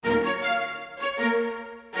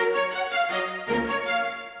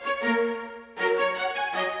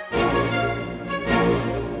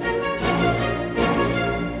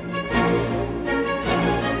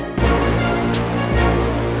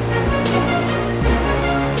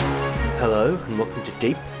welcome to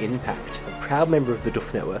Deep Impact, a proud member of the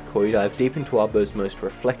Duff Network, where we dive deep into Arbo's most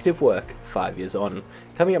reflective work 5 years on.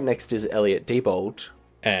 Coming up next is Elliot Diebold.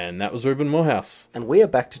 And that was Ruben Morehouse. And we are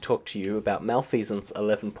back to talk to you about Malfeasance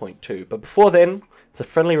 11.2. But before then, it's a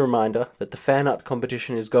friendly reminder that the fan art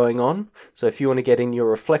competition is going on. So if you want to get in your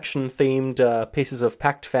reflection-themed pieces of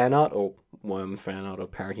packed fan art, or worm fan art, or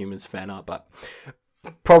parahumans fan art, but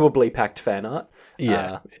probably packed fan art.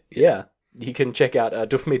 Yeah. You can check out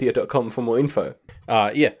duffmedia.com for more info.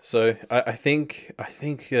 So I think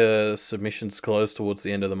submissions close towards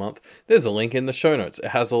the end of the month. There's a link in the show notes. It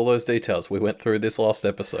has all those details. We went through this last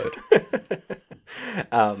episode.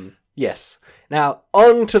 Yes. Now,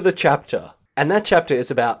 on to the chapter. And that chapter is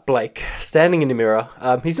about Blake standing in a mirror.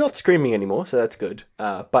 He's not screaming anymore, so that's good.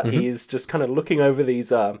 But he is just kind of looking over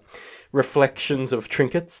these reflections of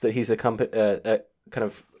trinkets that he's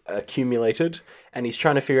accumulated, and he's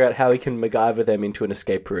trying to figure out how he can MacGyver them into an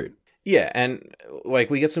escape route. Yeah, and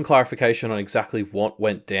we get some clarification on exactly what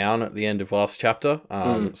went down at the end of last chapter.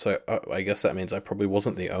 So I guess that means I probably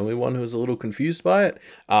wasn't the only one who was a little confused by it.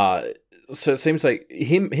 So it seems like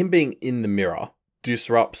him being in the mirror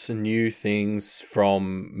disrupts new things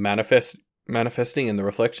from manifesting in the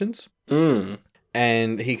reflections.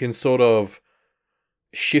 And he can sort of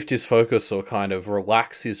shift his focus or kind of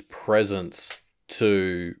relax his presence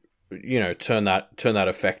to, turn that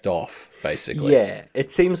effect off, basically. Yeah,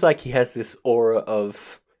 it seems like he has this aura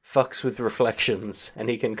of fucks with reflections, and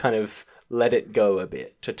he can kind of let it go a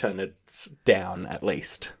bit to turn it down, at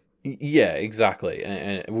least. Yeah, exactly,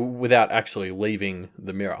 and without actually leaving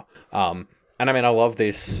the mirror. And I mean, I love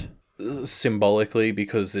this symbolically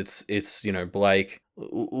because it's Blake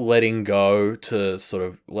letting go to sort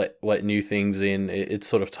of let new things in. It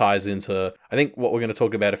sort of ties into, I think, what we're going to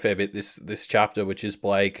talk about a fair bit this chapter, which is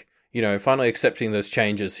Blake, finally accepting those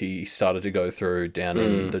changes he started to go through down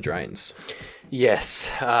in the drains.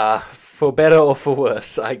 Yes, for better or for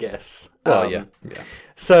worse, I guess. Well, yeah.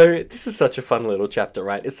 So this is such a fun little chapter,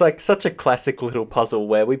 right? It's like such a classic little puzzle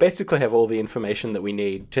where we basically have all the information that we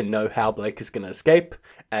need to know how Blake is going to escape,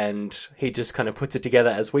 and he just kind of puts it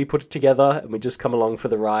together as we put it together, and we just come along for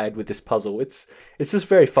the ride with this puzzle. It's just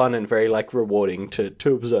very fun and very rewarding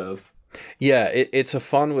to observe. Yeah, it's a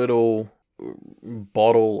fun little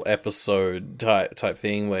bottle episode type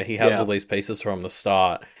thing where he has all these pieces from the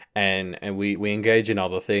start, and we engage in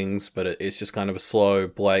other things, but it's just kind of a slow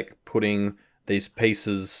Blake putting these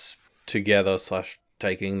pieces together /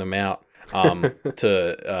 taking them out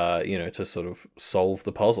to sort of solve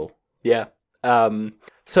the puzzle. Yeah.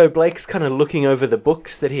 So Blake's kind of looking over the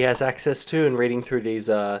books that he has access to and reading through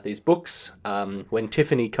these books when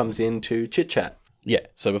Tiffany comes in to chit-chat. Yeah,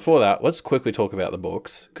 so before that, let's quickly talk about the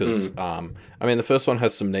books, because, the first one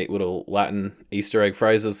has some neat little Latin Easter egg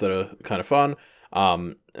phrases that are kind of fun.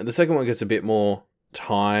 And the second one gets a bit more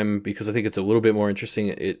time, because I think it's a little bit more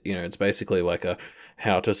interesting. It's basically like a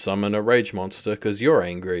how to summon a rage monster because you're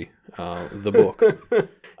angry, the book.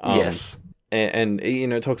 Yes. And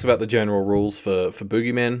it talks about the general rules for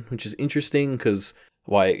boogeymen, which is interesting because,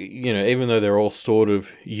 even though they're all sort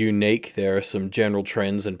of unique, there are some general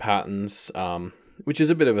trends and patterns, which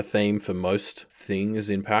is a bit of a theme for most things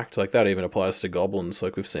in Pact. Like, that even applies to goblins,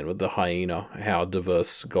 like we've seen with the hyena, how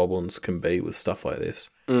diverse goblins can be with stuff like this.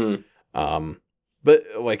 But,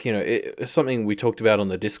 it's something we talked about on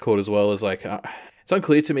the Discord as well, is it's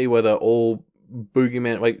unclear to me whether all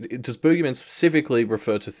boogeymen, does boogeymen specifically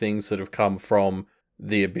refer to things that have come from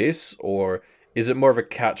the abyss, or is it more of a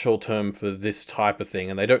catch-all term for this type of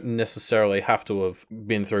thing, and they don't necessarily have to have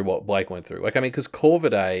been through what Blake went through? Because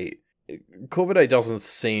Corvidae doesn't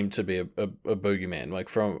seem to be a boogeyman.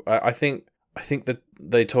 I think that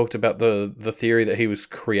they talked about the theory that he was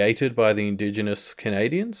created by the indigenous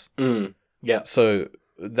Canadians. Yeah. So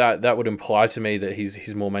that would imply to me that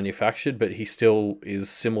he's more manufactured, but he still is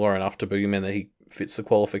similar enough to boogeyman that he fits the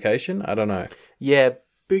qualification. I don't know. Yeah,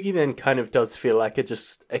 boogeyman kind of does feel like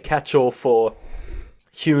just a catch-all for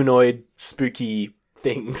spooky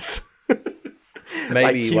things.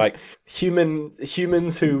 Maybe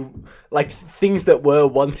humans who things that were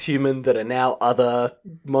once human that are now other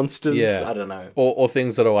monsters. Yeah. I don't know. Or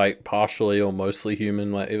things that are partially or mostly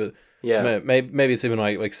human. Maybe it's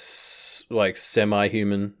even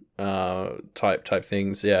semi-human type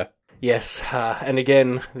things. Yeah. Yes, and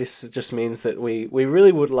again, this just means that we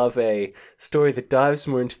really would love a story that dives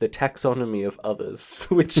more into the taxonomy of others,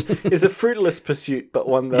 which is a fruitless pursuit, but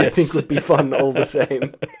one that I think would be fun all the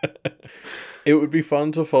same. It would be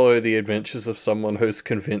fun to follow the adventures of someone who's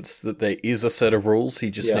convinced that there is a set of rules.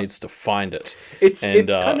 He just needs to find it. It's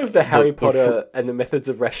kind of the Harry Potter and the methods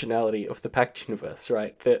of rationality of the Pact Universe,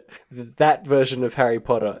 right? That version of Harry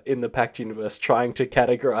Potter in the Pact Universe trying to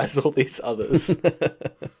categorize all these others.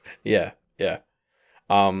 Yeah.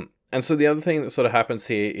 And so the other thing that sort of happens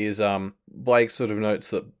here is Blake sort of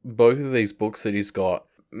notes that both of these books that he's got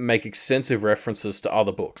make extensive references to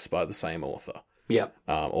other books by the same author. Yeah.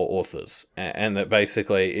 Or authors. And that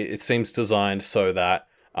basically it seems designed so that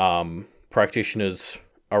practitioners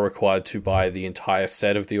are required to buy the entire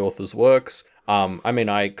set of the author's works. I mean,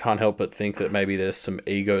 I can't help but think that maybe there's some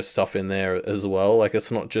ego stuff in there as well. Like, it's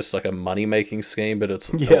not just like a money-making scheme, but it's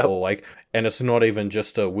or like, and it's not even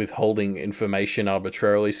just a withholding information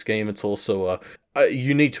arbitrarily scheme. It's also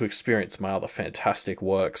you need to experience my other fantastic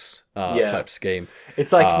works type scheme.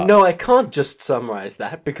 It's like, no, I can't just summarize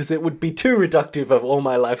that because it would be too reductive of all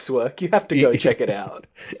my life's work. You have to go check it out.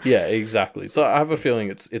 Yeah, exactly. So I have a feeling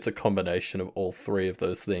it's a combination of all three of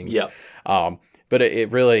those things. Yeah. But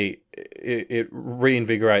it really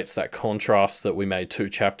reinvigorates that contrast that we made 2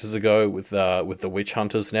 chapters ago with the Witch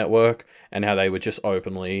Hunters Network and how they were just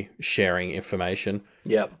openly sharing information.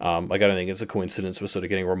 Yeah. Like, I don't think it's a coincidence we're sort of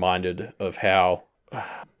getting reminded of how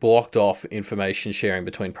blocked off information sharing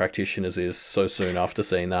between practitioners is so soon after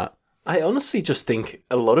seeing that. I honestly just think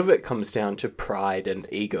a lot of it comes down to pride and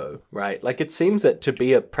ego, right? Like, it seems that to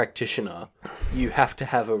be a practitioner, you have to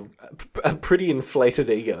have a pretty inflated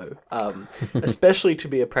ego, especially to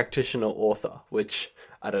be a practitioner author, which,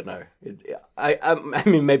 I don't know. I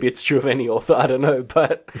mean, maybe it's true of any author, I don't know,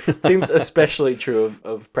 but it seems especially true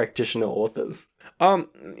of practitioner authors.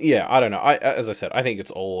 Yeah, I don't know. As I said, I think it's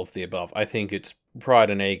all of the above. I think it's pride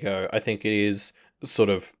and ego. I think it is sort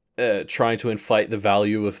of trying to inflate the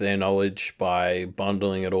value of their knowledge by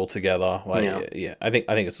bundling it all together. Like, yeah, I think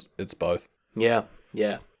it's both. Yeah.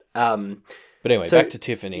 But anyway, back to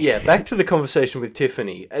Tiffany. Yeah, back to the conversation with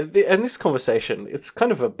Tiffany. And this conversation, it's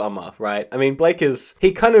kind of a bummer, right? I mean, Blake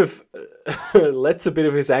he kind of lets a bit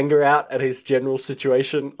of his anger out at his general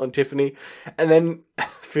situation on Tiffany, and then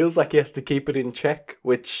feels like he has to keep it in check,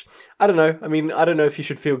 which, I don't know. I mean, I don't know if you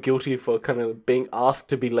should feel guilty for kind of being asked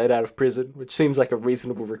to be let out of prison, which seems like a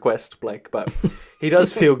reasonable request, Blake, but he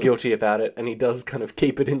does feel guilty about it, and he does kind of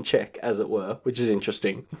keep it in check, as it were, which is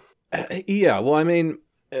interesting. Yeah, well, I mean,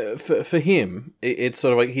 for him, it's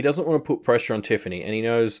sort of like he doesn't want to put pressure on Tiffany, and he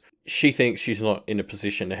knows she thinks she's not in a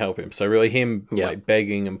position to help him. So really him like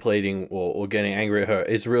begging and pleading or getting angry at her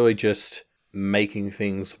is really just making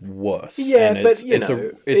things worse. Yeah, and but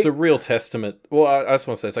it's a real testament. Well, I just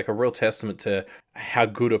want to say it's like a real testament to how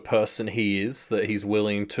good a person he is, that he's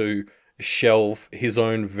willing to shelve his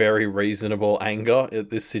own very reasonable anger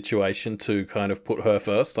at this situation to kind of put her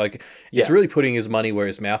first. Like, it's really putting his money where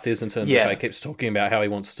his mouth is in terms of how he keeps talking about how he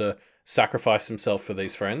wants to sacrifice himself for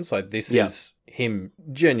these friends. Like, this is him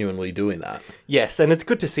genuinely doing that. Yes, and it's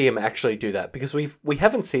good to see him actually do that, because we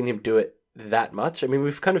haven't seen him do it that much. I mean,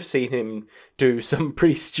 we've kind of seen him do some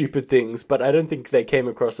pretty stupid things, but I don't think they came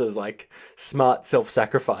across as like smart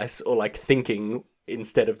self-sacrifice or like thinking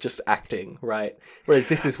instead of just acting, right? Whereas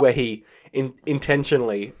this is where he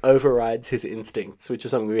intentionally overrides his instincts, which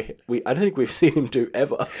is something I don't think we've seen him do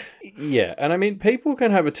ever. Yeah, and I mean, people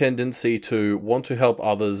can have a tendency to want to help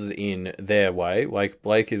others in their way. Like,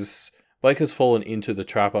 Blake has fallen into the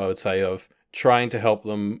trap, I would say, of trying to help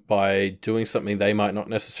them by doing something they might not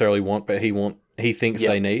necessarily want, but he thinks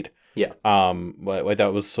they need. Yeah. Like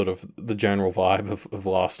that was sort of the general vibe of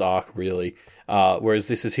last arc, really. Whereas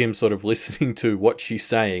this is him sort of listening to what she's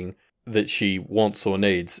saying that she wants or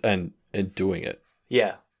needs and doing it.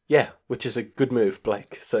 Yeah, which is a good move,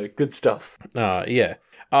 Blake. So good stuff. Yeah.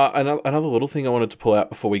 Another little thing I wanted to pull out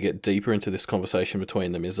before we get deeper into this conversation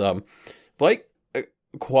between them is Blake,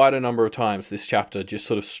 quite a number of times this chapter just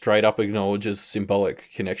sort of straight up acknowledges symbolic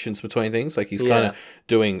connections between things. Like, he's kind of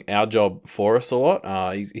doing our job for us a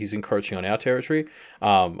lot. He's encroaching on our territory.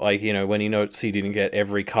 Like, you know, when he notes he didn't get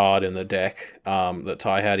every card in the deck that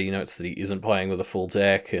Ty had, he notes that he isn't playing with a full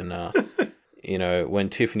deck. And, you know, when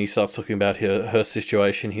Tiffany starts talking about her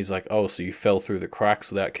situation, he's like, oh, so you fell through the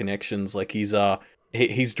cracks without connections. Like, he's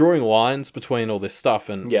drawing lines between all this stuff.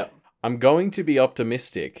 And I'm going to be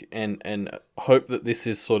optimistic and hope that this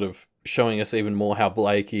is sort of showing us even more how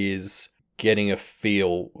Blake is getting a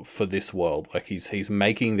feel for this world. Like, he's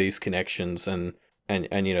making these connections and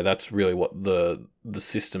you know, that's really what the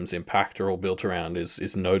systems in Pact are all built around,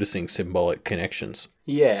 is noticing symbolic connections.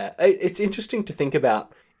 Yeah, it's interesting to think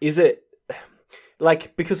about. Is it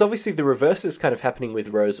like, because obviously the reverse is kind of happening with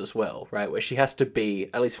Rose as well, right? Where she has to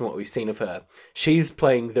be, at least from what we've seen of her, she's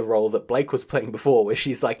playing the role that Blake was playing before, where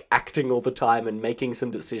she's like acting all the time and making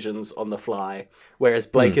some decisions on the fly, whereas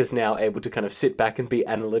Blake is now able to kind of sit back and be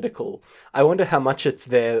analytical. I wonder how much it's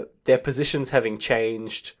their positions having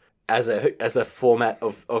changed as a format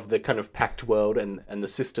of the kind of packed world and the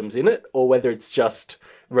systems in it, or whether it's just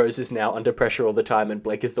Rose is now under pressure all the time and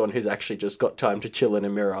Blake is the one who's actually just got time to chill in a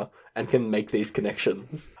mirror and can make these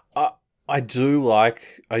connections. I do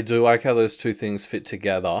like how those two things fit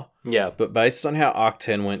together. Yeah. But based on how Arc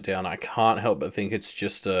 10 went down, I can't help but think it's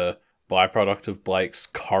just a byproduct of Blake's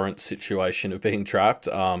current situation of being trapped.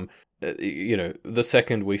 The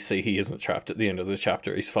second we see he isn't trapped at the end of the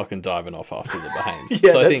chapter, he's fucking diving off after the Bahames.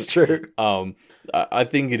 Yeah, so that's true. I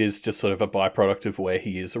think it is just sort of a byproduct of where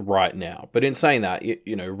he is right now. But in saying that,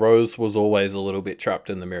 Rose was always a little bit trapped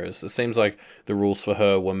in the mirrors. It seems like the rules for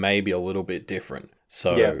her were maybe a little bit different.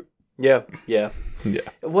 So yeah.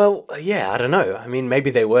 Well, I don't know. I mean, maybe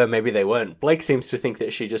they were, maybe they weren't. Blake seems to think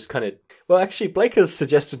that she just kind of... Well, actually, Blake has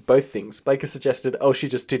suggested both things. Blake has suggested, she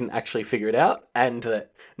just didn't actually figure it out, and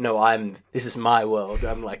that, no, this is my world.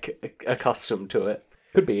 I'm, like, accustomed to it.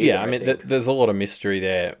 Could be either, yeah, I mean, there's a lot of mystery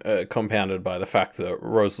there, compounded by the fact that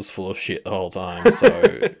Rose was full of shit the whole time.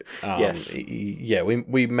 So, yes. Yeah,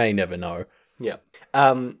 we may never know. Yeah.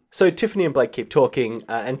 So Tiffany and Blake keep talking,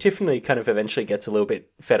 and Tiffany kind of eventually gets a little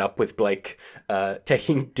bit fed up with Blake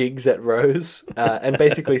taking digs at Rose, and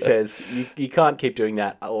basically says, you can't keep doing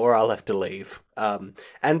that, or I'll have to leave.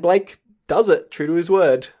 And Blake does it, true to his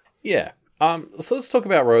word. Yeah. So let's talk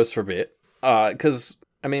about Rose for a bit, because,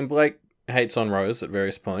 I mean, Blake hates on Rose at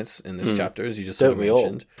various points in this chapter, as you just sort of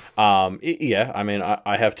mentioned. Yeah, I mean,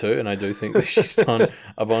 I have too, and I do think that she's done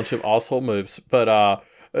a bunch of asshole moves, but...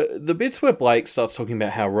 the bits where Blake starts talking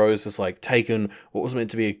about how Rose has like taken what was meant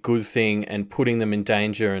to be a good thing and putting them in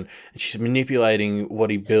danger, and she's manipulating what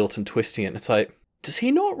he built and twisting it. And it's like, does he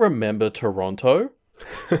not remember Toronto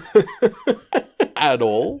at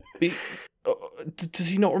all? Does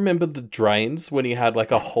he not remember the drains when he had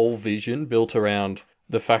like a whole vision built around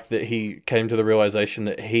the fact that he came to the realization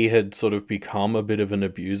that he had sort of become a bit of an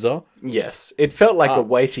abuser? Yes, it felt like a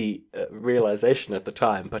weighty realization at the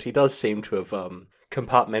time, but he does seem to have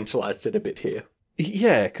compartmentalized it a bit here.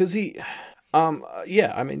 Yeah, because he...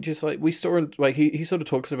 I mean, just like we saw, like he sort of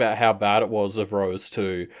talks about how bad it was of Rose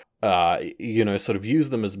to, sort of use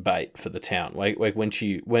them as bait for the town. Like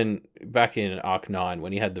when back in Arc 9,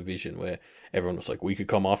 when he had the vision where everyone was like, we could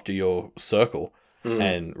come after your circle.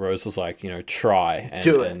 And Rose was like, try. And,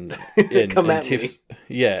 do it. And come and at Tiff's, me.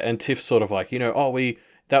 Yeah, and Tiff's sort of like,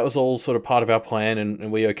 that was all sort of part of our plan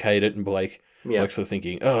and we okayed it. And Blake's sort of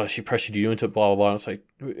thinking, she pressured you into it, blah, blah, blah. And it's like,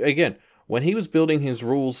 again, when he was building his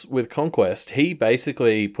rules with Conquest, he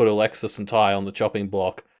basically put Alexis and Ty on the chopping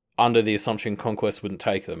block under the assumption Conquest wouldn't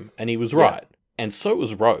take them. And he was right. And so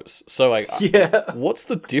was Rose. So, like, what's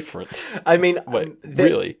the difference? I mean,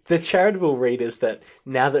 really? The charitable read is that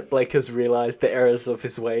now that Blake has realised the errors of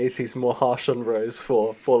his ways, he's more harsh on Rose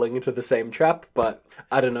for falling into the same trap. But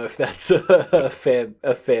I don't know if that's a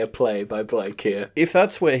fair play by Blake here. If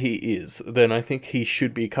that's where he is, then I think he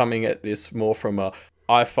should be coming at this more from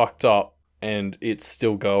I fucked up and it's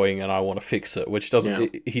still going and I want to fix it, which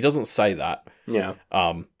he doesn't say that. Yeah.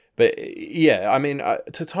 But yeah, I mean,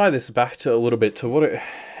 to tie this back to a little bit to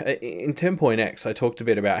in 10.x, I talked a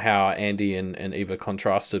bit about how Andy and Eva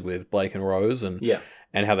contrasted with Blake and Rose and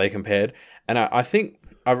how they compared. And I think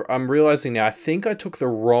I'm realizing now, I think I took the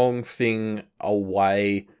wrong thing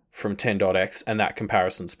away from 10.x and that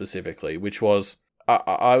comparison specifically, which was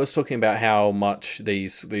I was talking about how much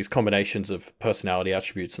these combinations of personality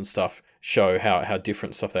attributes and stuff show how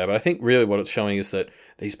different stuff they are. But I think really what it's showing is that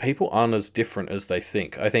these people aren't as different as they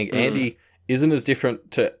think. I think Andy isn't as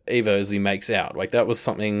different to Eva as he makes out. Like that was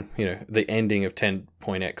something, the ending of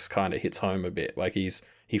 10.x kind of hits home a bit. Like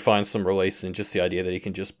he finds some release in just the idea that he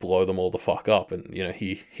can just blow them all the fuck up. And,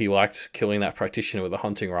 he liked killing that practitioner with a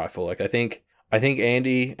hunting rifle. Like I think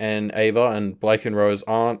Andy and Ava and Blake and Rose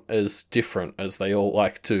aren't as different as they all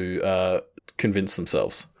like to convince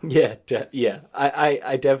themselves. Yeah,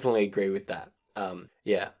 I definitely agree with that.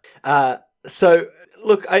 So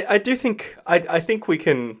look, I do think I think we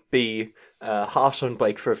can be harsh on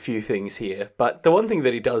Blake for a few things here, but the one thing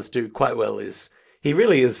that he does do quite well is he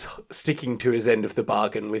really is sticking to his end of the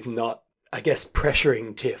bargain with not, I guess,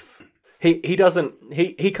 pressuring Tiff. He doesn't,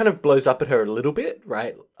 he kind of blows up at her a little bit,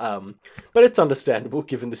 right? But it's understandable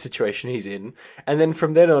given the situation he's in. And then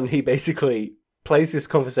from then on, he basically plays this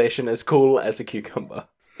conversation as cool as a cucumber.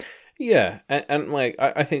 Yeah, and like,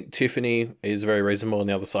 I think Tiffany is very reasonable on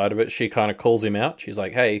the other side of it. She kind of calls him out. She's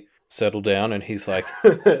like, hey, settle down, and he's like,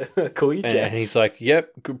 Call your jets. and he's like, yep,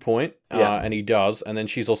 good point. Yeah. And he does, and then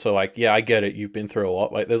she's also like, yeah, I get it. You've been through a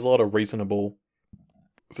lot. Like, there's a lot of reasonable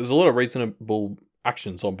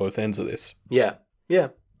actions on both ends of this. Yeah. Yeah.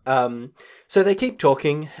 So they keep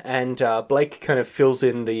talking, and Blake kind of fills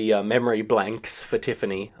in the memory blanks for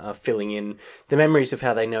Tiffany, filling in the memories of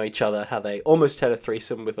how they know each other, how they almost had a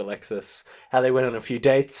threesome with Alexis, how they went on a few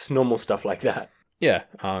dates, normal stuff like that. Yeah,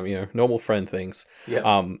 normal friend things.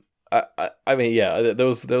 Yeah. I mean, yeah, there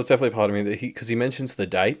was definitely part of me that because he mentions the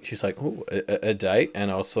date. She's like, oh, a date, and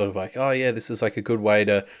I was sort of like, oh yeah, this is like a good way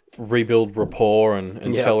to rebuild rapport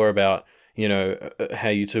and tell her about how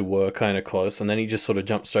you two were kind of close. And then he just sort of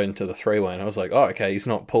jumped straight into the three-way, and I was like, oh, okay, he's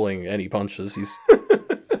not pulling any punches. He's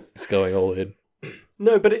going all in.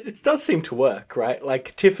 No, but it does seem to work, right?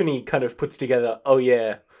 Like Tiffany kind of puts together, oh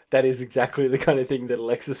yeah, that is exactly the kind of thing that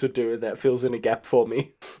Alexis would do, and that fills in a gap for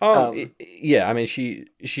me. Yeah, I mean, she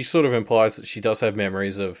sort of implies that she does have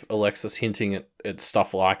memories of Alexis hinting at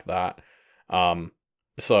stuff like that.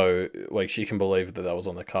 So, like, she can believe that was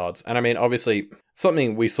on the cards. And I mean, obviously,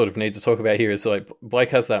 something we sort of need to talk about here is, like, Blake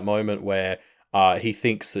has that moment where he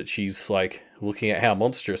thinks that she's, like, looking at how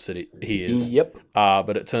monstrous he is. Yep.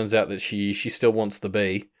 But it turns out that she still wants the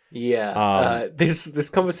bee. Yeah, this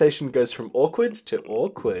conversation goes from awkward to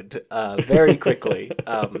awkward very quickly.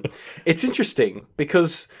 It's interesting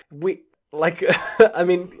because I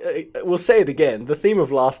mean, we'll say it again. The theme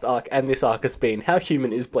of last arc and this arc has been how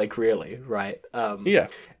human is Blake really, right? Yeah.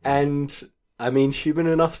 And, I mean, human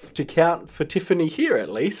enough to count for Tiffany here, at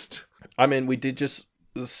least. I mean, we did just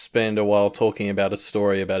spend a while talking about a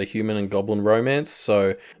story about a human and goblin romance,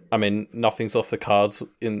 so, I mean, nothing's off the cards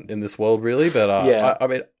in this world, really, but yeah. I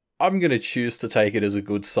mean, I'm going to choose to take it as a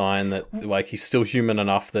good sign that, like, he's still human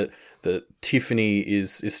enough that Tiffany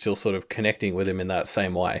is still sort of connecting with him in that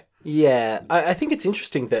same way. Yeah, I think it's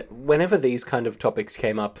interesting that whenever these kind of topics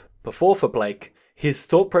came up before for Blake, his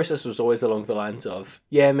thought process was always along the lines of,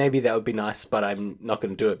 yeah, maybe that would be nice, but I'm not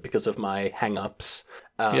going to do it because of my hang-ups.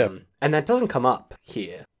 And that doesn't come up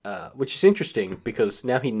here, which is interesting because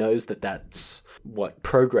now he knows that that's what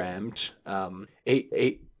programmed.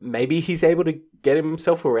 Maybe he's able to get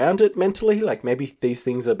himself around it mentally. Like, maybe these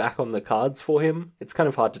things are back on the cards for him. It's kind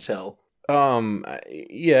of hard to tell.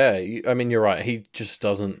 Yeah, I mean, you're right. He just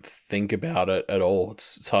doesn't think about it at all.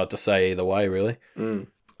 It's hard to say either way, really.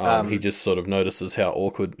 He just sort of notices how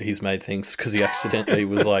awkward he's made things because he accidentally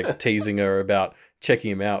was, like, teasing her about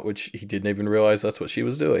checking him out, which he didn't even realize that's what she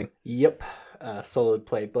was doing. Yep. Solid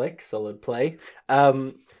play, Blake. Solid play.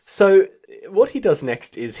 So what he does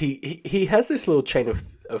next is he has this little train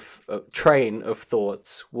of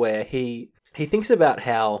thoughts where he thinks about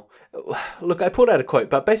how, look, I pulled out a quote,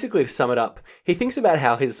 but basically to sum it up, he thinks about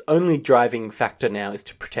how his only driving factor now is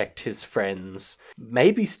to protect his friends,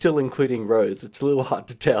 maybe still including Rose. It's a little hard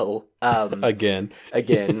to tell. Again.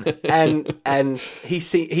 And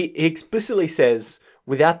he explicitly says,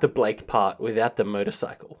 without the Blake part, without the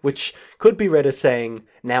motorcycle, which could be read as saying,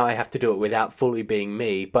 now I have to do it without fully being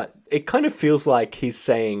me, but it kind of feels like he's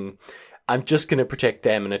saying, I'm just going to protect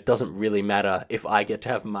them, and it doesn't really matter if I get to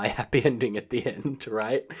have my happy ending at the end,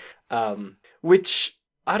 right? Which,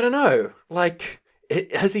 I don't know, like,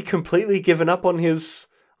 has he completely given up on his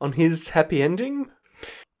happy ending?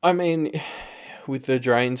 I mean, with the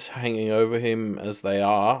drains hanging over him as they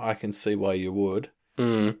are, I can see why you would.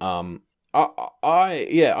 I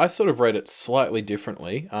sort of read it slightly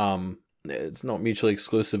differently. It's not mutually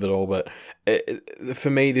exclusive at all, but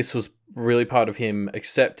for me, this was really part of him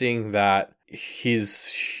accepting that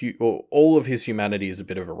all of his humanity is a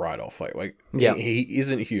bit of a write-off. He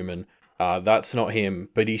isn't human. That's not him,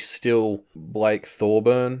 but he's still Blake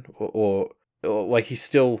Thorburn, or like he's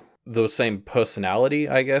still the same personality,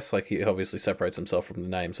 I guess. Like, he obviously separates himself from the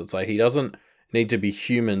name, so it's like he doesn't need to be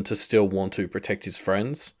human to still want to protect his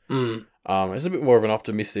friends. It's a bit more of an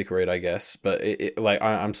optimistic read, I guess, but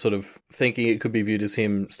I'm sort of thinking it could be viewed as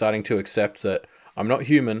him starting to accept that I'm not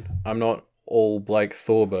human, I'm not all Blake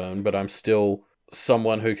Thorburn, but I'm still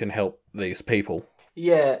someone who can help these people.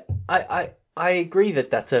 Yeah, I agree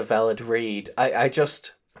that that's a valid read. I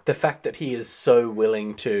just, the fact that he is so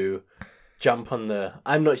willing to jump on the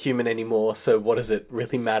I'm not human anymore, so what does it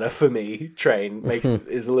really matter for me train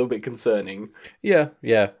is a little bit concerning. Yeah,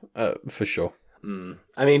 for sure.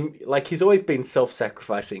 I mean, like, he's always been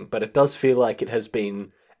self-sacrificing, but it does feel like it has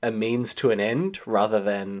been a means to an end rather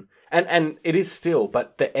than... And it is still,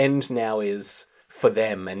 but the end now is for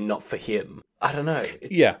them and not for him. I don't know.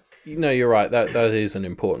 Yeah. No, you're right. That is an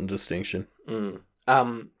important distinction.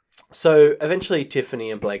 So eventually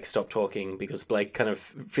Tiffany and Blake stop talking because Blake kind of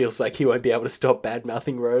feels like he won't be able to stop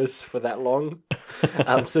bad-mouthing Rose for that long.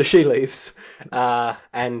 So she leaves,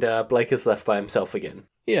 and Blake is left by himself again.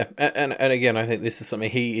 Yeah, and again, I think this is something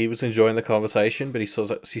he was enjoying the conversation, but he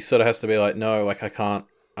sort of has to be like, no, like I can't.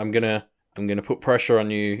 I'm gonna put pressure on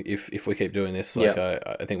you if we keep doing this. Like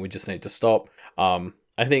I think we just need to stop.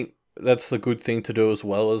 I think that's the good thing to do as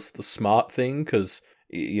well as the smart thing, because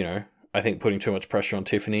I think putting too much pressure on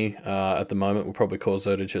Tiffany at the moment will probably cause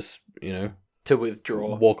her to just to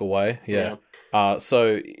withdraw, walk away. Yeah.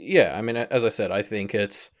 So yeah, I mean, as I said, I think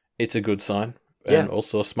it's a good sign and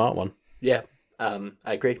also a smart one. Yeah. I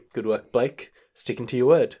agree. Good work, Blake. Sticking to your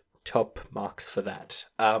word. Top marks for that.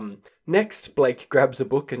 Next, Blake grabs a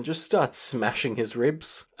book and just starts smashing his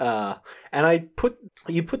ribs. And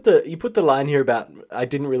you put the line here about I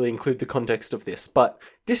didn't really include the context of this, but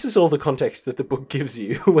this is all the context that the book gives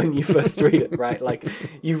you when you first read it, right? Like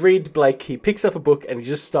you read Blake, he picks up a book and he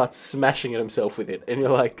just starts smashing at himself with it, and you're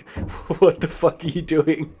like, what the fuck are you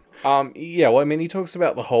doing? Yeah, well, I mean, he talks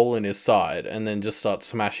about the hole in his side and then just starts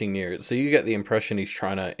smashing near it. So you get the impression he's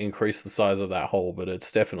trying to increase the size of that hole, but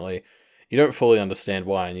it's definitely, you don't fully understand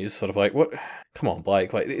why. And you're sort of like, what? Come on,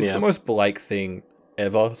 Blake. Like, it's the most Blake thing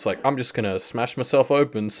ever. It's like, I'm just going to smash myself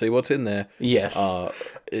open, see what's in there. Yes.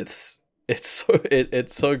 It's so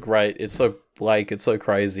great. It's so Blake. It's so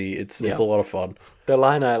crazy. It's a lot of fun. The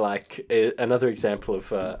line I like, another example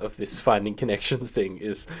of this finding connections thing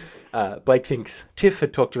is Blake thinks Tiff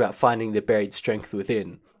had talked about finding the buried strength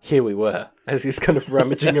within. Here we were, as he's kind of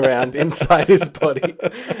rummaging around inside his body.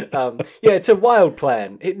 It's a wild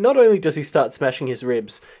plan. Not only does he start smashing his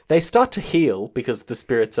ribs, they start to heal because the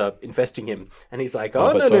spirits are infesting him. And he's like,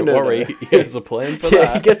 no, don't worry. He has a plan for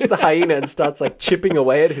that. He gets the hyena and starts like chipping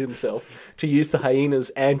away at himself to use the hyena's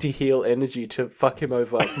anti-heal energy to fuck him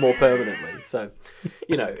over more permanently. So,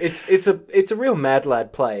 it's a real mad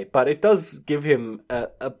lad play, but it does give him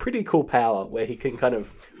a pretty cool power where he can kind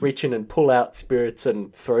of reach in and pull out spirits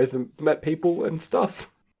and throw them at people and stuff.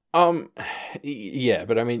 Yeah,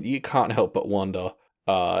 but I mean, you can't help but wonder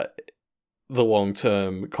the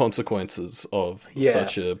long-term consequences of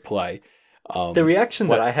such a play. The reaction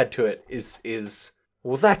that I had to it is,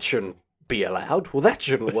 well, that shouldn't be allowed. Well, that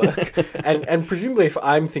shouldn't work. and presumably if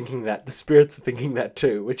I'm thinking that, the spirits are thinking that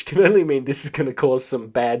too, which can only mean this is going to cause some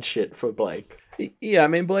bad shit for Blake. Yeah, I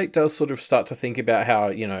mean, Blake does sort of start to think about how,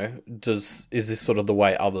 is this sort of the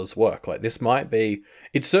way others work? Like, this might be...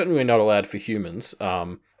 It's certainly not allowed for humans.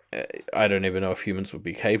 I don't even know if humans would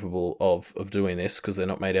be capable of doing this because they're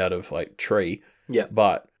not made out of, like, tree. Yeah.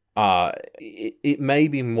 But it may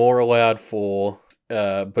be more allowed for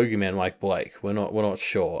boogeymen like Blake. We're not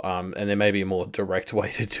sure. And there may be a more direct way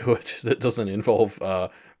to do it that doesn't involve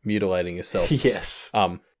mutilating yourself. Yes.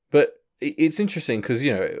 But it's interesting because,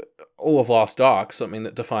 all of last arc, something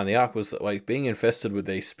that defined the arc was that, like, being infested with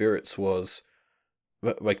these spirits was,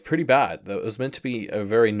 like, pretty bad. That was meant to be a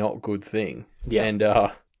very not good thing. Yeah. And,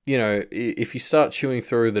 if you start chewing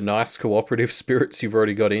through the nice cooperative spirits you've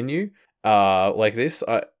already got in you, like this,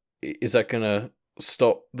 is that going to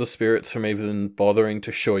stop the spirits from even bothering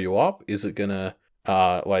to shore you up? Is it going to,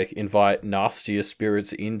 invite nastier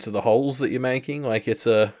spirits into the holes that you're making? Like, there's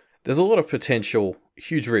a lot of potential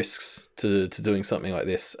huge risks to doing something like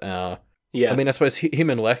this. Yeah. I mean, I suppose him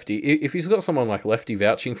and Lefty, if he's got someone like Lefty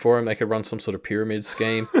vouching for him, they could run some sort of pyramid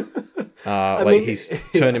scheme. He's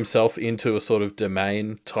turned himself into a sort of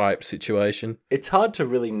domain type situation. It's hard to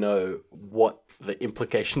really know what the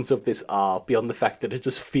implications of this are beyond the fact that it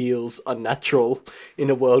just feels unnatural in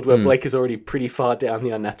a world where Blake is already pretty far down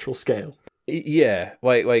the unnatural scale. Yeah,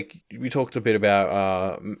 like we talked a bit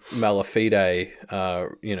about Malafide,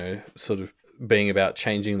 sort of being about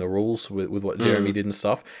changing the rules with what Jeremy did and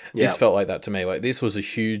stuff. This felt like that to me. Like, this was a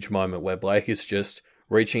huge moment where Blake is just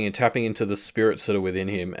reaching and tapping into the spirits that are within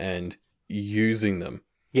him and using them.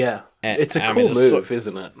 Yeah, it's a cool move,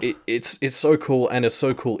 isn't it? It's so cool, and it's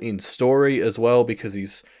so cool in story as well because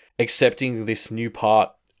he's accepting this new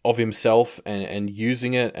part of himself and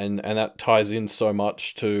using it, and that ties in so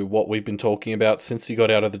much to what we've been talking about since he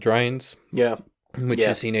got out of the drains. Yeah. Which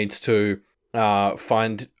is he needs to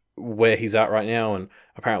find where he's at right now, and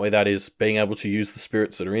apparently that is being able to use the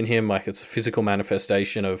spirits that are in him. Like, it's a physical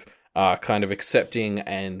manifestation of kind of accepting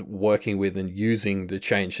and working with and using the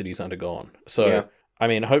change that he's undergone. So, I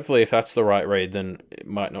mean, hopefully if that's the right read, then it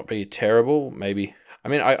might not be terrible. Maybe... I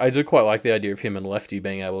mean, I do quite like the idea of him and Lefty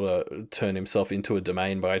being able to turn himself into a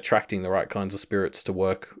domain by attracting the right kinds of spirits to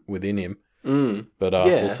work within him. But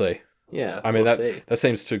we'll see. Yeah, I mean, we'll see. that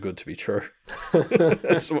seems too good to be true.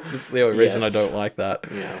 That's the only reason I Yes. don't like that.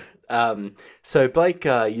 Yeah. So Blake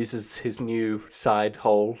uses his new side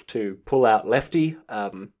hole to pull out Lefty,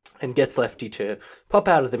 and gets Lefty to pop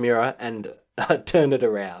out of the mirror and turn it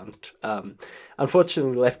around.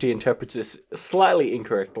 Unfortunately, Lefty interprets this slightly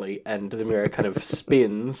incorrectly, and the mirror kind of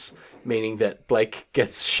spins, meaning that Blake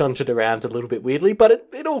gets shunted around a little bit weirdly, but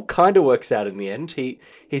it all kind of works out in the end.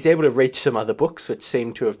 He's able to reach some other books, which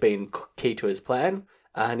seem to have been key to his plan,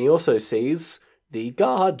 and he also sees the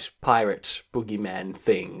guard pirate boogeyman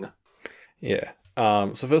thing. Yeah.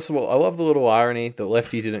 So first of all, I love the little irony that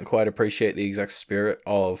Lefty didn't quite appreciate the exact spirit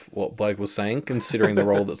of what Blake was saying, considering the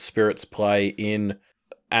role that spirits play in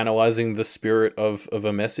analyzing the spirit of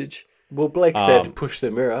a message. Well, Blake said push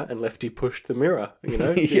the mirror, and Lefty pushed the mirror.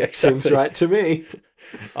 Yeah, It seems exactly. right to me.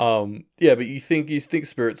 Yeah, but you think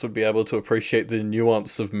spirits would be able to appreciate the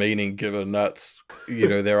nuance of meaning, given that's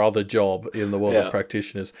their other job in the world Yeah. of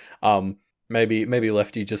practitioners. Maybe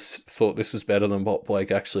Lefty just thought this was better than what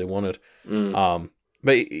Blake actually wanted.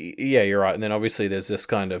 But yeah, you're right. And then obviously there's this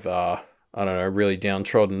kind of I don't know, really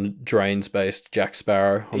downtrodden drains based Jack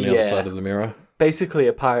Sparrow on the other Yeah. side of the mirror. Basically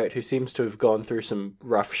a pirate who seems to have gone through some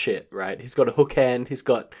rough shit, right? He's got a hook hand, he's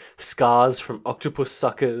got scars from octopus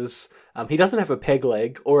suckers. He doesn't have a peg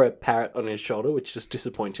leg or a parrot on his shoulder, which is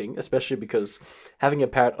disappointing, especially because having a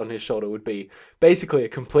parrot on his shoulder would be basically a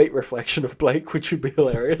complete reflection of Blake, which would be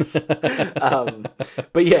hilarious.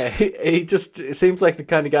 But yeah, he just seems like the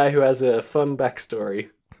kind of guy who has a fun backstory.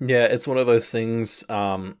 Yeah, it's one of those things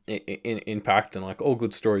in Pact, and like all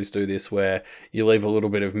good stories do this, where you leave a little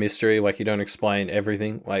bit of mystery, like you don't explain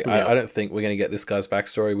everything. Like Yeah. I don't think we're going to get this guy's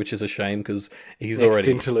backstory, which is a shame because he's Next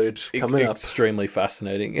already interlude coming up. extremely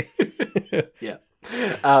fascinating. Yeah.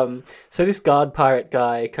 So this guard pirate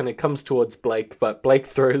guy kind of comes towards Blake, but Blake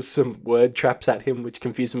throws some word traps at him, which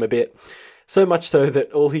confuse him a bit. So much so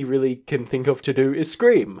that all he really can think of to do is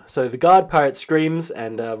scream. So the guard pirate screams,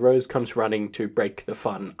 and Rose comes running to break the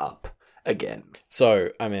fun up again. So,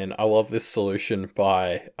 I mean, I love this solution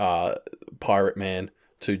by Pirate Man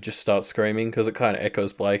to just start screaming because it kind of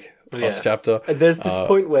echoes Blake last chapter. And there's this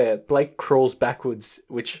point where Blake crawls backwards,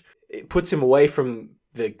 which it puts him away from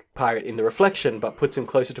the pirate in the reflection, but puts him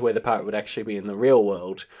closer to where the pirate would actually be in the real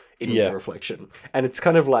world in the reflection. And it's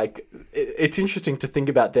kind of like, it's interesting to think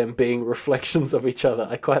about them being reflections of each other.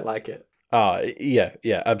 I quite like it.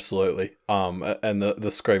 Yeah, absolutely. And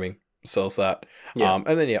the screaming sells that. Yeah.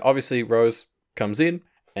 And then obviously Rose comes in,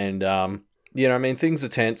 and I mean, things are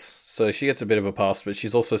tense, so she gets a bit of a pass, but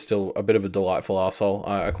she's also still a bit of a delightful arsehole.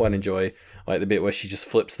 I quite enjoy like the bit where she just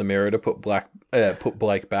flips the mirror to put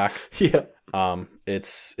Blake back. Yeah.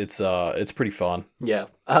 It's pretty fun. Yeah.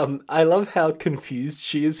 I love how confused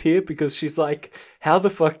she is here, because she's like, how the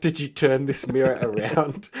fuck did you turn this mirror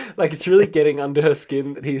around? Like, it's really getting under her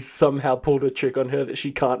skin that he's somehow pulled a trick on her that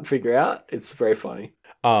she can't figure out. It's very funny.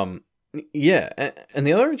 Yeah, and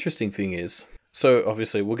the other interesting thing is, so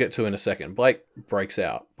obviously we'll get to in a second, Blake breaks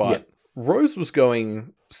out, but Rose was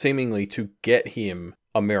going seemingly to get him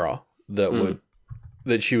a mirror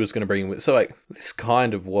that she was going to bring with. So like this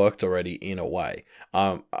kind of worked already in a way.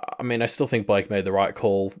 I mean, I still think Blake made the right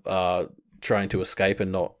call, trying to escape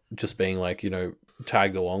and not just being like,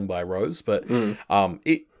 tagged along by Rose, but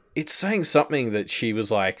it's saying something that she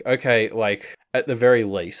was like, okay, like at the very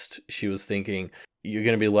least, she was thinking, you're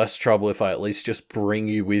going to be less trouble if I at least just bring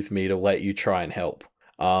you with me to let you try and help.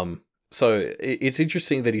 So it's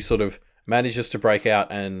interesting that he sort of manages to break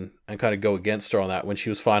out and kind of go against her on that when she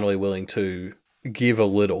was finally willing to give a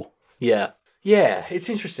little. Yeah. Yeah, it's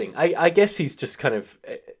interesting. I guess he's just kind of,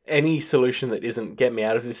 any solution that isn't get me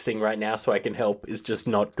out of this thing right now so I can help is just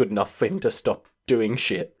not good enough for him to stop doing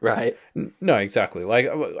shit, right? No, exactly. Like,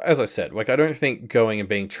 as I said, like, I don't think going and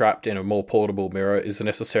being trapped in a more portable mirror is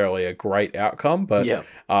necessarily a great outcome, but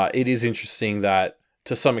it is interesting that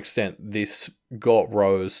to some extent this got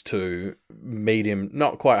Rose to meet him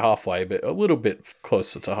not quite halfway, but a little bit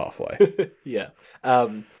closer to halfway. Yeah.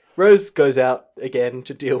 Rose goes out again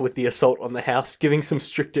to deal with the assault on the house, giving some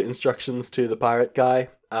stricter instructions to the pirate guy.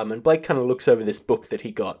 And Blake kind of looks over this book that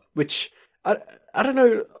he got, which I don't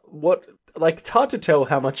know what, like, it's hard to tell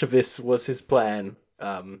how much of this was his plan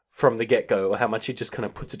from the get-go, or how much he just kind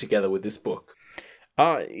of puts it together with this book.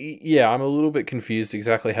 Yeah, I'm a little bit confused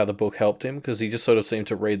exactly how the book helped him, because he just sort of seemed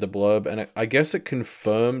to read the blurb, and I guess it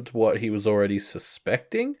confirmed what he was already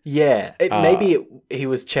suspecting. Yeah, he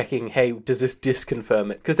was checking, hey, does this disconfirm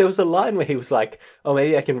it? Because there was a line where he was like, oh,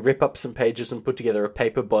 maybe I can rip up some pages and put together a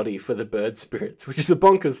paper body for the bird spirits, which is a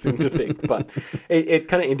bonkers thing to think, but it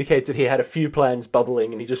kind of indicates that he had a few plans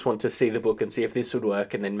bubbling, and he just wanted to see the book and see if this would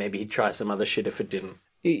work, and then maybe he'd try some other shit if it didn't.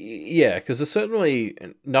 Yeah, because there's certainly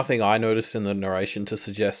nothing I noticed in the narration to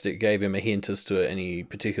suggest it gave him a hint as to any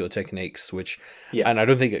particular techniques, which, Yeah. and I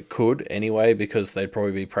don't think it could anyway, because they'd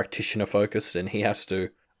probably be practitioner focused, and he has to.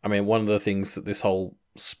 I mean, one of the things that this whole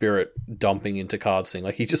spirit dumping into cards thing,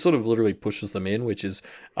 like he just sort of literally pushes them in, which is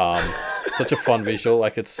such a fun visual.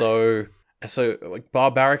 Like it's so like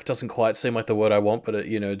barbaric doesn't quite seem like the word I want, but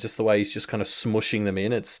just the way he's just kind of smushing them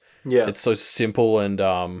in. It's so simple and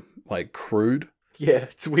like crude. Yeah,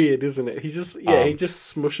 it's weird, isn't it? He just he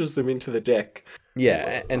just smushes them into the deck.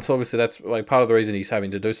 Yeah, and so obviously that's like part of the reason he's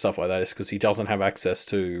having to do stuff like that is because he doesn't have access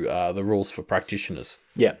to the rules for practitioners.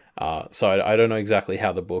 Yeah. So I don't know exactly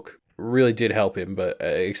how the book really did help him, but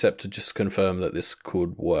except to just confirm that this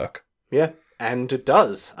could work. Yeah, and it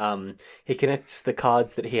does. He connects the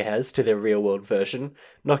cards that he has to their real-world version,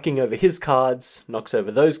 knocking over his cards, knocks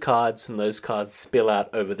over those cards, and those cards spill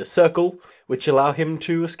out over the circle, which allow him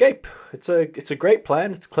to escape. It's a great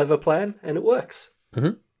plan, it's a clever plan, and it works.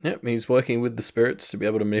 Mm-hmm. Yep, he's working with the spirits to be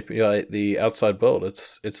able to manipulate the outside world.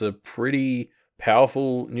 It's a pretty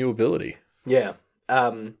powerful new ability. Yeah.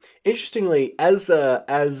 Interestingly,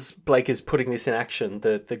 as Blake is putting this in action,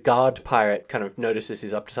 the guard pirate kind of notices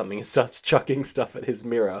he's up to something and starts chucking stuff at his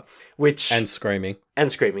mirror, and screaming,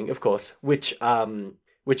 of course, which kind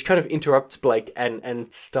of interrupts Blake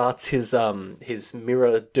and starts his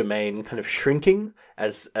mirror domain kind of shrinking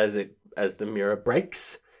as the mirror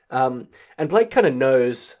breaks. And Blake kind of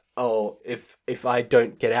knows, oh, if I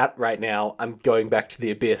don't get out right now, I'm going back to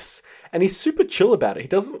the abyss. And he's super chill about it.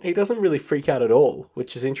 He doesn't really freak out at all,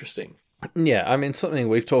 which is interesting. Yeah, I mean, something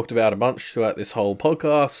we've talked about a bunch throughout this whole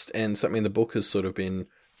podcast, and something the book has sort of been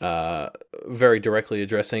very directly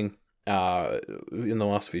addressing in the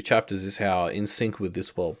last few chapters is how in sync with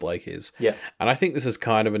this world Blake is. Yeah. And I think this is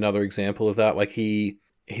kind of another example of that. Like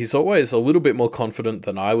he's always a little bit more confident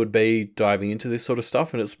than I would be diving into this sort of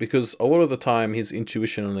stuff, and it's because a lot of the time his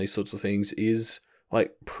intuition on these sorts of things is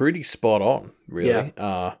like pretty spot on, really.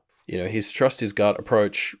 Yeah. His trust his gut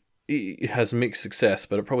approach has mixed success,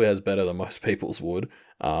 but it probably has better than most people's would.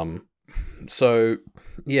 So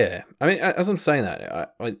yeah, I mean, as I'm saying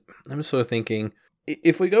that, I'm sort of thinking,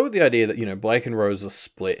 if we go with the idea that Blake and Rose are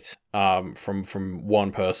split from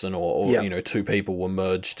one person, or two people were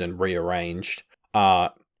merged and rearranged.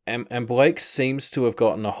 And Blake seems to have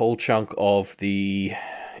gotten a whole chunk of the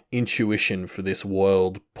intuition for this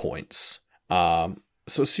world points. So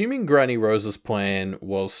assuming Granny Rose's plan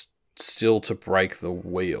was still to break the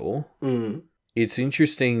wheel, it's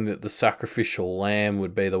interesting that the sacrificial lamb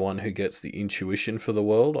would be the one who gets the intuition for the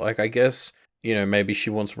world. Like, I guess, maybe she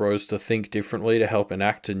wants Rose to think differently to help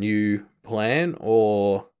enact a new plan,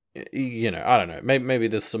 or, I don't know. Maybe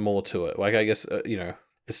there's some more to it. Like, I guess, it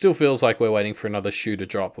still feels like we're waiting for another shoe to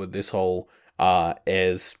drop with this whole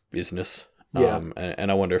heirs business. Yeah. And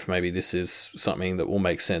I wonder if maybe this is something that will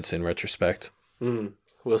make sense in retrospect.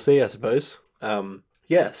 We'll see, I suppose.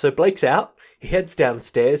 So Blake's out. He heads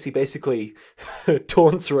downstairs. He basically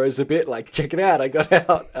taunts Rose a bit, like, check it out, I got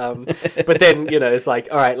out. But then, it's like,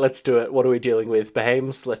 all right, let's do it. What are we dealing with?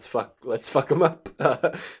 Behames? Let's fuck them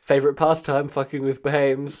up. Favorite pastime, fucking with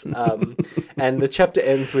Behames. And the chapter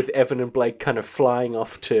ends with Evan and Blake kind of flying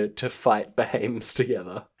off to fight Behames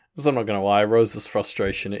together. So I'm not going to lie, Rose's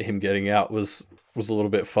frustration at him getting out was a little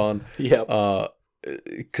bit fun. Yeah.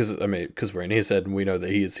 Because we're in his head and we know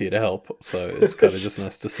that he is here to help, so it's kind of just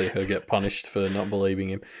nice to see her get punished for not believing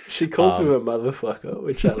him. She calls him a motherfucker,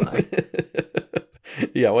 which I like.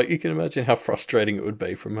 Yeah, well, you can imagine how frustrating it would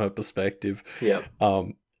be from her perspective. Yeah.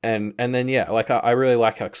 And then like I really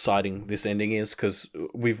like how exciting this ending is, because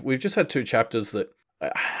we've just had two chapters that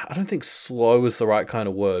I don't think slow is the right kind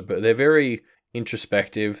of word, but they're very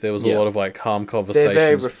introspective. There was a lot of like calm conversations.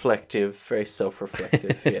 They're very reflective, very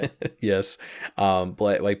self-reflective. Yeah. Yes.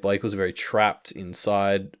 Blake was very trapped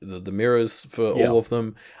inside the mirrors for all of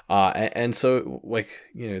them. And so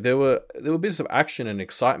there were bits of action and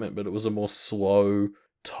excitement, but it was a more slow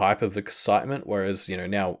type of excitement. Whereas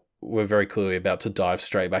now we're very clearly about to dive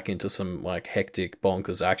straight back into some like hectic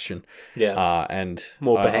bonkers action. Yeah. And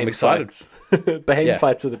more Behame fights. Behame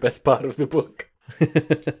fights are the best part of the book.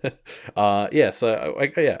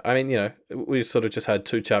 We sort of just had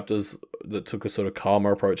two chapters that took a sort of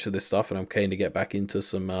calmer approach to this stuff, and I'm keen to get back into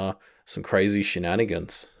some crazy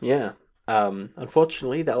shenanigans. Yeah.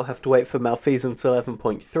 Unfortunately, that will have to wait for Malfeasance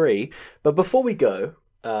 11.3. But before we go,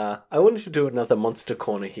 I wanted to do another monster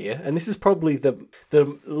corner here, and this is probably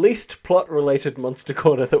the least plot related monster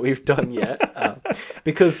corner that we've done yet,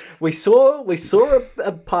 because we saw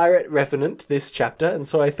a pirate revenant this chapter, and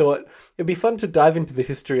so I thought it'd be fun to dive into the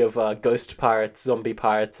history of ghost pirates, zombie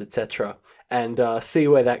pirates, etc., and see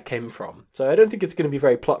where that came from. So I don't think it's going to be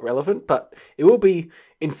very plot relevant, but it will be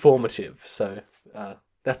informative. So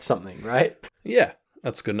that's something, right? Yeah,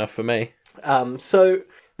 that's good enough for me. So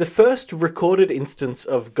the first recorded instance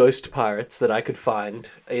of ghost pirates that I could find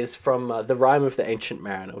is from The Rime of the Ancient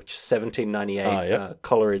Mariner, which is 1798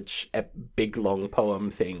 Coleridge big long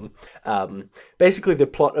poem thing. Basically, the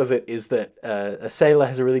plot of it is that a sailor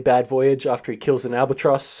has a really bad voyage after he kills an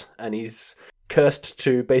albatross, and he's cursed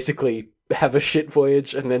to basically have a shit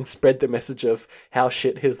voyage and then spread the message of how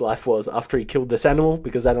shit his life was after he killed this animal,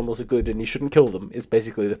 because animals are good and you shouldn't kill them, is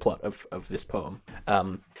basically the plot of this poem.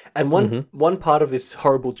 And one part of this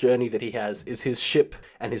horrible journey that he has is his ship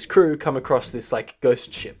and his crew come across this like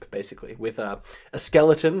ghost ship, basically, with a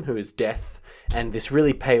skeleton who is Death and this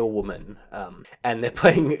really pale woman. And they're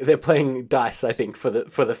playing dice, I think, for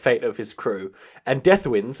the fate of his crew. And Death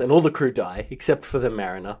wins and all the crew die except for the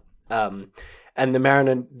mariner. And the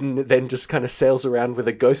mariner then just kind of sails around with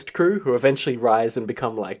a ghost crew who eventually rise and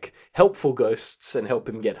become like helpful ghosts and help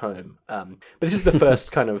him get home. But this is the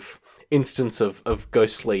first kind of instance of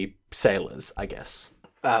ghostly sailors, I guess.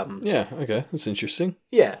 Yeah, okay, that's interesting.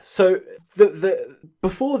 Yeah, so the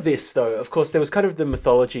before this, though, of course, there was kind of the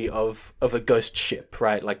mythology of a ghost ship,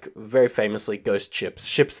 right? Like very famously ghost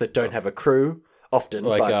ships that don't have a crew. Often,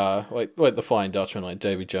 like the Flying Dutchman, like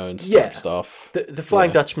Davy Jones type stuff. The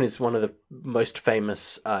Flying Dutchman is one of the most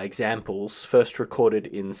famous examples, first recorded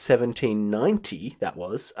in 1790, that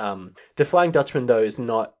was. The Flying Dutchman, though, is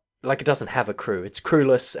not, like, it doesn't have a crew. It's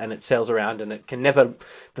crewless, and it sails around, and it can never...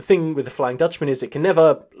 The thing with the Flying Dutchman is it can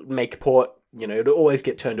never make port, you know, it'll always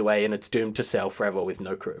get turned away, and it's doomed to sail forever with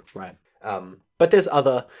no crew, right? But there's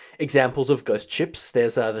other examples of ghost ships.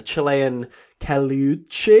 There's the Chilean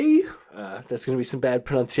Caluche. There's going to be some bad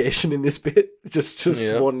pronunciation in this bit. Just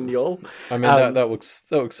warning y'all. I mean, that looks.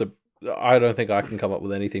 I don't think I can come up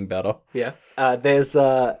with anything better. Yeah. There's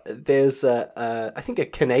I think a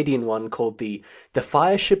Canadian one called the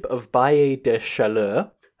Fireship of Baie de Chaleur,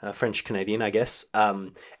 French Canadian, I guess.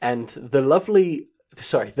 And the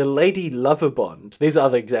Lady Loverbond. These are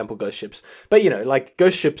other example ghost ships. But, you know, like,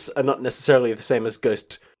 ghost ships are not necessarily the same as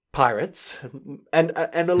ghost pirates. And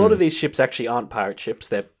a lot of these ships actually aren't pirate ships.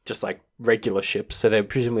 They're just, like, regular ships. So they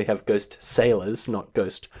presumably have ghost sailors, not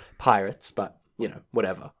ghost pirates. But, you know,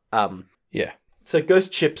 whatever. Yeah. So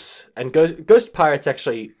ghost ships and ghost pirates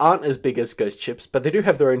actually aren't as big as ghost ships, but they do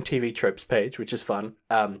have their own TV tropes page, which is fun.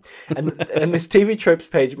 And this TV tropes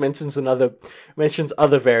page mentions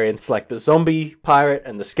other variants like the zombie pirate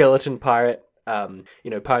and the skeleton pirate. You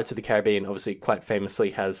know, Pirates of the Caribbean obviously quite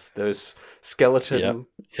famously has those skeleton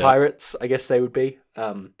pirates, I guess they would be.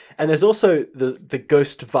 And there's also the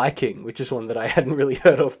Ghost Viking, which is one that I hadn't really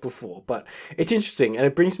heard of before, but it's interesting, and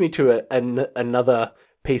it brings me to another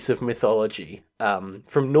piece of mythology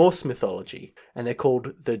from Norse mythology, and they're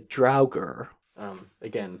called the Draugr.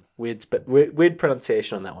 Again, weird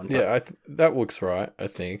pronunciation on that one. Yeah, that looks right, I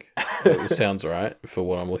think. It sounds right for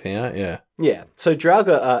what I'm looking at, yeah. Yeah, so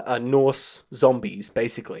Draugr are Norse zombies,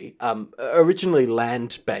 basically. Originally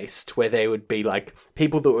land-based, where they would be like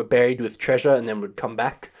people that were buried with treasure and then would come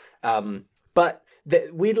back. But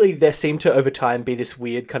weirdly, there seemed to, over time, be this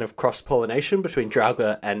weird kind of cross-pollination between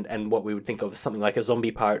Draugr and what we would think of as something like a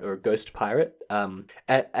zombie pirate or a ghost pirate.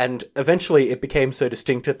 And eventually it became so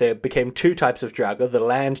distinct that there became two types of Draugr, the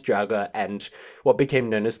land Draugr and what became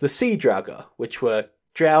known as the sea Draugr, which were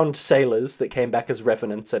drowned sailors that came back as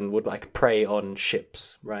revenants and would, like, prey on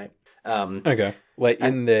ships, right? Okay. Like,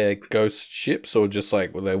 in their ghost ships, or just,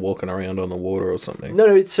 like, were they walking around on the water or something?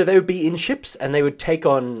 No, so they would be in ships, and they would take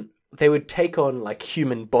on like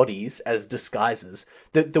human bodies as disguises.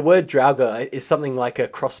 The word Draugr is something like a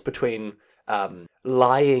cross between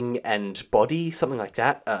lying and body, something like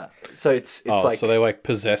that. So it's like, so they like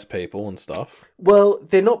possess people and stuff. Well,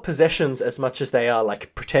 they're not possessions as much as they are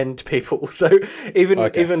like pretend people. So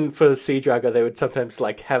even for sea Draugr, they would sometimes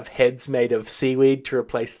like have heads made of seaweed to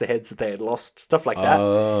replace the heads that they had lost, stuff like that,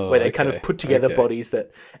 where they kind of put together bodies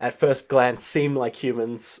that at first glance seem like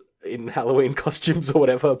humans in Halloween costumes or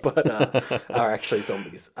whatever, but are actually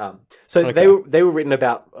zombies. They were written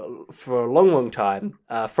about for a long time.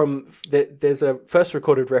 There's a first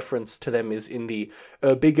recorded reference to them is in the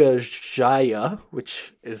Erbiga Jaya,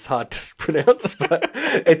 which is hard to pronounce, but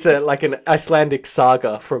it's like an Icelandic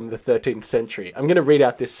saga from the 13th century. I'm going to read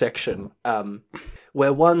out this section.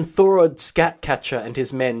 where one Thorod Scatcatcher and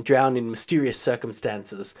his men drown in mysterious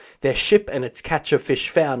circumstances, their ship and its catch of fish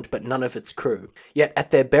found, but none of its crew. Yet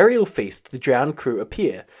at their burial feast the drowned crew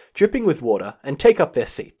appear, dripping with water, and take up their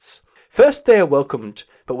seats. First they are welcomed,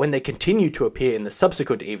 but when they continue to appear in the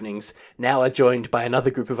subsequent evenings, now are joined by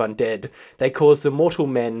another group of undead, they cause the mortal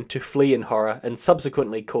men to flee in horror and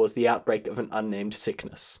subsequently cause the outbreak of an unnamed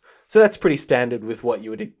sickness. So that's pretty standard with what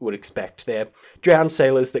you would expect. They're drowned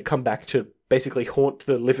sailors that come back to basically haunt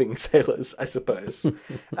the living sailors, I suppose.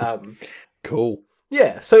 Cool.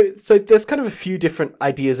 Yeah, so there's kind of a few different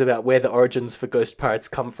ideas about where the origins for ghost pirates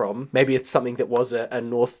come from. Maybe it's something that was a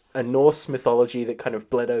Norse mythology that kind of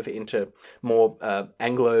bled over into more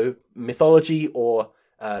Anglo mythology, or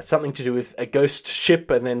something to do with a ghost ship,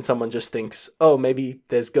 and then someone just thinks, oh, maybe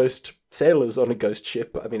there's ghost sailors on a ghost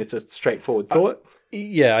ship. I mean, it's a straightforward thought.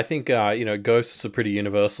 Yeah, I think, ghosts are pretty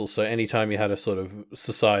universal, so anytime you had a sort of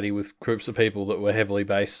society with groups of people that were heavily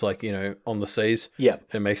based, like, on the seas, yeah,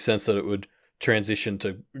 it makes sense that it would transition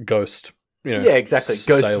to ghost, yeah, exactly.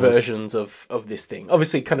 Ghost sailors. Versions of this thing.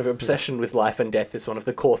 Obviously, kind of obsession with life and death is one of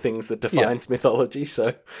the core things that defines mythology,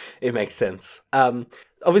 so it makes sense.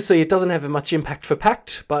 Obviously, it doesn't have much impact for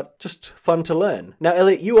Pact, but just fun to learn. Now,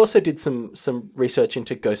 Elliot, you also did some research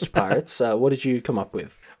into ghost pirates. What did you come up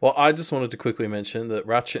with? Well, I just wanted to quickly mention that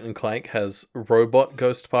Ratchet and Clank has robot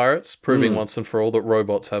ghost pirates, proving once and for all that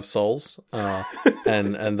robots have souls,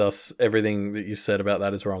 and thus everything that you said about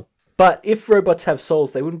that is wrong. But if robots have souls,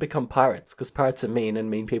 they wouldn't become pirates, because pirates are mean, and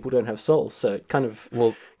mean people don't have souls. So it kind of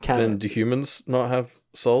then do humans not have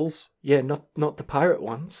souls? Yeah, not the pirate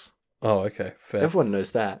ones. Oh, okay, fair. Everyone knows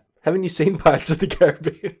that. Haven't you seen Pirates of the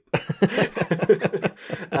Caribbean?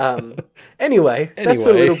 Anyway, that's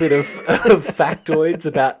a little bit of factoids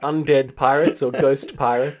about undead pirates or ghost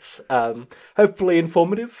pirates. Hopefully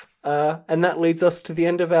informative. And that leads us to the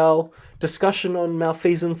end of our discussion on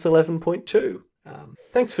Malfeasance 11.2.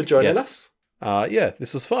 Thanks for joining us. Yeah,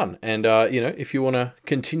 this was fun. And, if you want to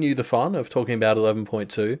continue the fun of talking about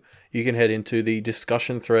 11.2, you can head into the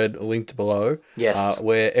discussion thread linked below. Yes.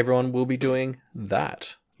 Where everyone will be doing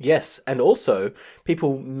that. Yes, and also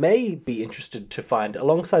people may be interested to find,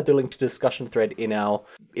 alongside the link to discussion thread in our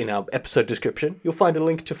episode description, you'll find a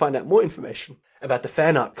link to find out more information about the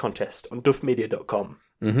fan art contest on doofmedia.com.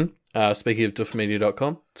 Mm-hmm. Speaking of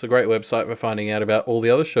doofmedia.com, it's a great website for finding out about all the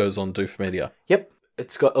other shows on Doof Media. Yep.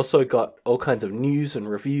 It's also got all kinds of news and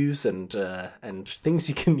reviews and things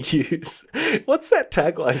you can use. What's that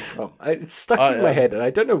tagline from? It's stuck in my head and I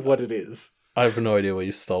don't know what it is. I have no idea where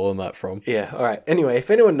you've stolen that from. Yeah, all right. Anyway,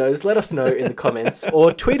 if anyone knows, let us know in the comments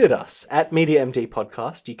or tweet at us at MediaMD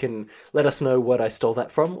Podcast. You can let us know what I stole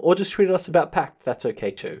that from, or just tweet at us about Pact. That's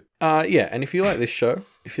okay too. Yeah, and if you like this show,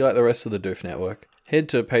 if you like the rest of the Doof Network, head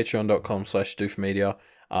to patreon.com/doofmedia.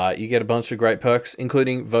 You get a bunch of great perks,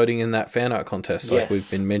 including voting in that fan art contest like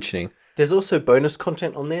we've been mentioning. There's also bonus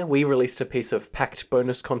content on there. We released a piece of Pact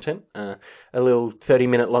bonus content, a little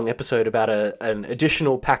 30-minute long episode about an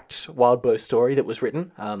additional Pact Wildbow story that was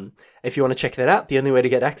written. If you want to check that out, the only way to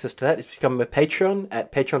get access to that is to become a Patreon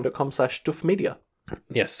at patreon.com/doofmedia.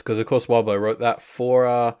 Yes, because of course Wildbow wrote that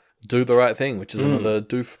for Do the Right Thing, which is another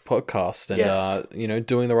Doof podcast. And,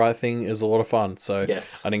 doing the right thing is a lot of fun. So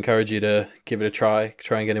I'd encourage you to give it a try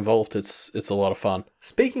and get involved. It's a lot of fun.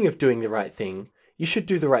 Speaking of doing the right thing, you should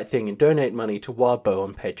do the right thing and donate money to Wildbow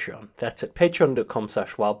on Patreon. That's at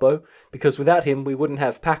patreon.com/Wildbow, because without him, we wouldn't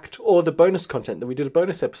have Pact or the bonus content that we did a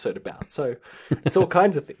bonus episode about. So it's all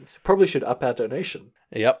kinds of things. Probably should up our donation.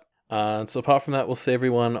 Yep. So apart from that, we'll see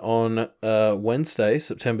everyone on Wednesday,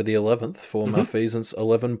 September the 11th, for Malfeasance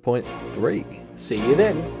 11.3. See you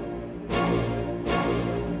then.